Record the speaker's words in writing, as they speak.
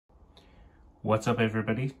What's up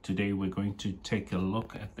everybody? Today we're going to take a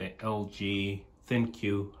look at the LG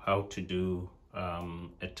ThinQ how to do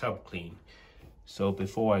a tub clean. So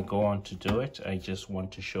before I go on to do it, I just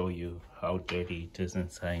want to show you how dirty it is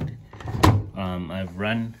inside. I've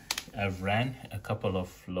ran a couple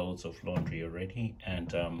of loads of laundry already,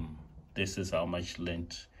 and this is how much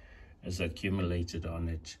lint is accumulated on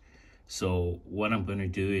it. So what I'm going to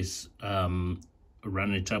do is run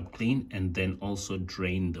a tub clean and then also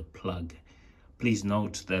drain the plug. Please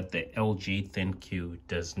note that the LG ThinQ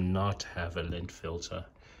does not have a lint filter.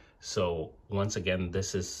 So once again,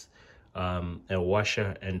 this is a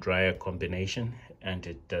washer and dryer combination, and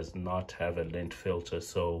it does not have a lint filter.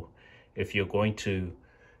 So if you're going to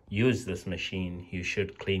use this machine, you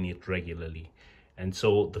should clean it regularly. And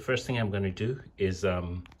so the first thing I'm going to do is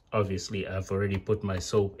obviously I've already put my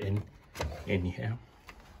soap in here,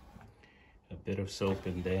 a bit of soap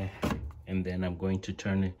in there, and then I'm going to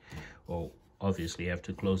turn it. Well, obviously you have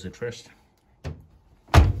to close it first,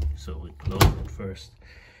 so we close it first,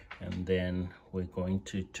 and then we're going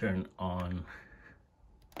to turn on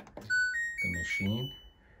the machine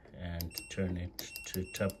and turn it to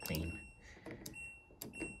tub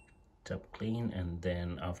clean, and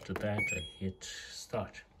then after that I hit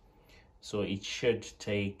start. So it should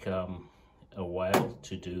take a while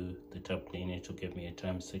to do the tub clean. It will give me a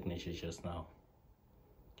time signature just now.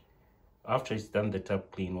 After it's done the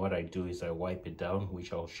tub clean, what I do is I wipe it down,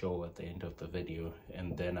 which I'll show at the end of the video,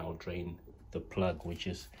 and then I'll drain the plug, which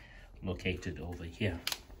is located over here.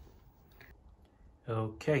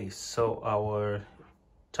 Okay, so our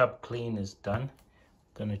tub clean is done.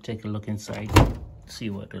 Gonna take a look inside,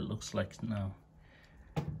 see what it looks like now.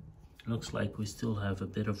 Looks like we still have a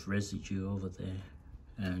bit of residue over there,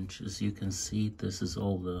 and as you can see, this is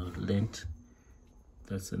all the lint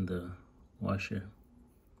that's in the washer.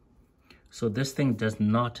 So this thing does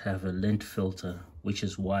not have a lint filter, which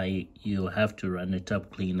is why you have to run a tub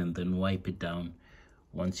clean and then wipe it down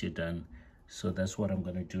once you're done. So that's what I'm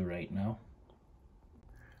going to do right now.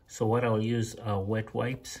 So what I'll use are wet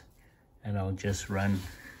wipes, and I'll just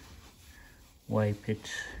wipe it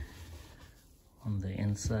on the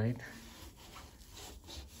inside.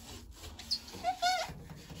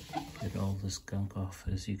 Get all this gunk off.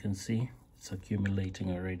 As you can see, it's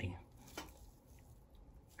accumulating already.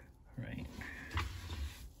 Right.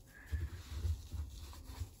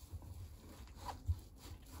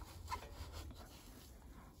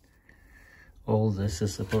 All this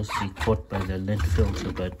is supposed to be caught by the lint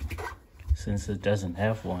filter, but since it doesn't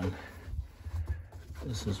have one,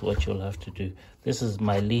 this is what you'll have to do. This is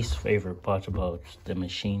my least favorite part about the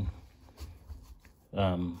machine.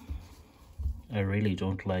 I really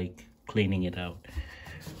don't like cleaning it out,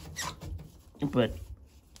 but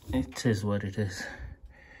it is what it is.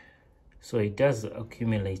 So it does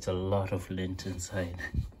accumulate a lot of lint inside,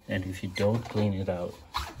 and if you don't clean it out,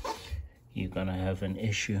 you're gonna have an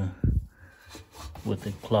issue with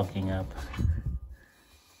it clogging up.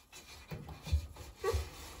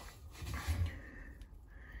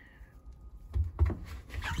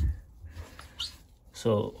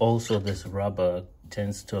 So also this rubber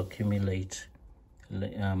tends to accumulate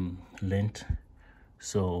lint,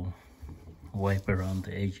 so wipe around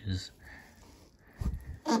the edges.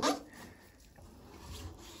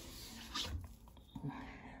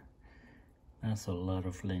 That's a lot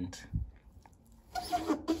of lint.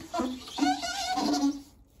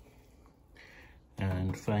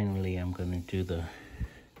 And finally, I'm going to do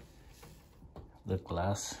the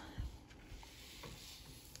glass.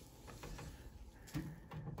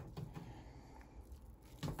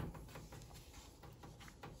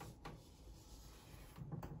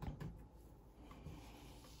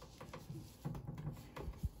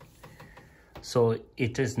 So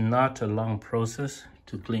it is not a long process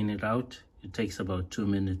to clean it out. It takes about 2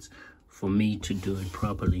 minutes for me to do it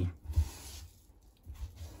properly.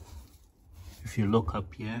 If you look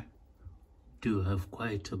up here, do have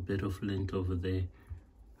quite a bit of lint over there,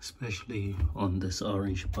 especially on this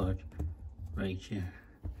orange part right here.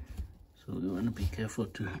 So we want to be careful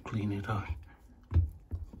to clean it out.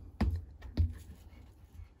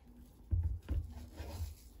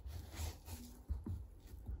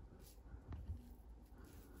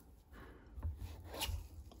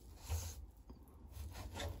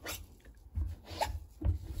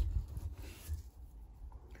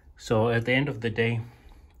 So at the end of the day,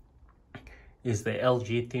 is the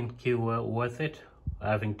LG ThinQ worth it?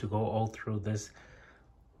 Having to go all through this?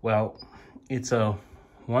 Well, it's a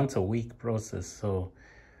once a week process, so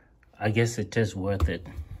I guess it is worth it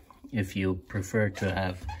if you prefer to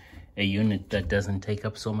have a unit that doesn't take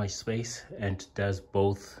up so much space and does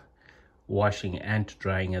both washing and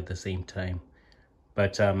drying at the same time.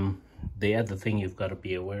 But the other thing you've got to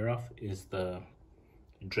be aware of is the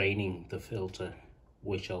draining the filter,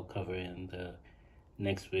 which I'll cover in the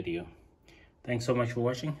next video. Thanks so much for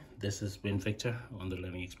watching. This has been Victor on the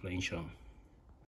Let Me Explain show.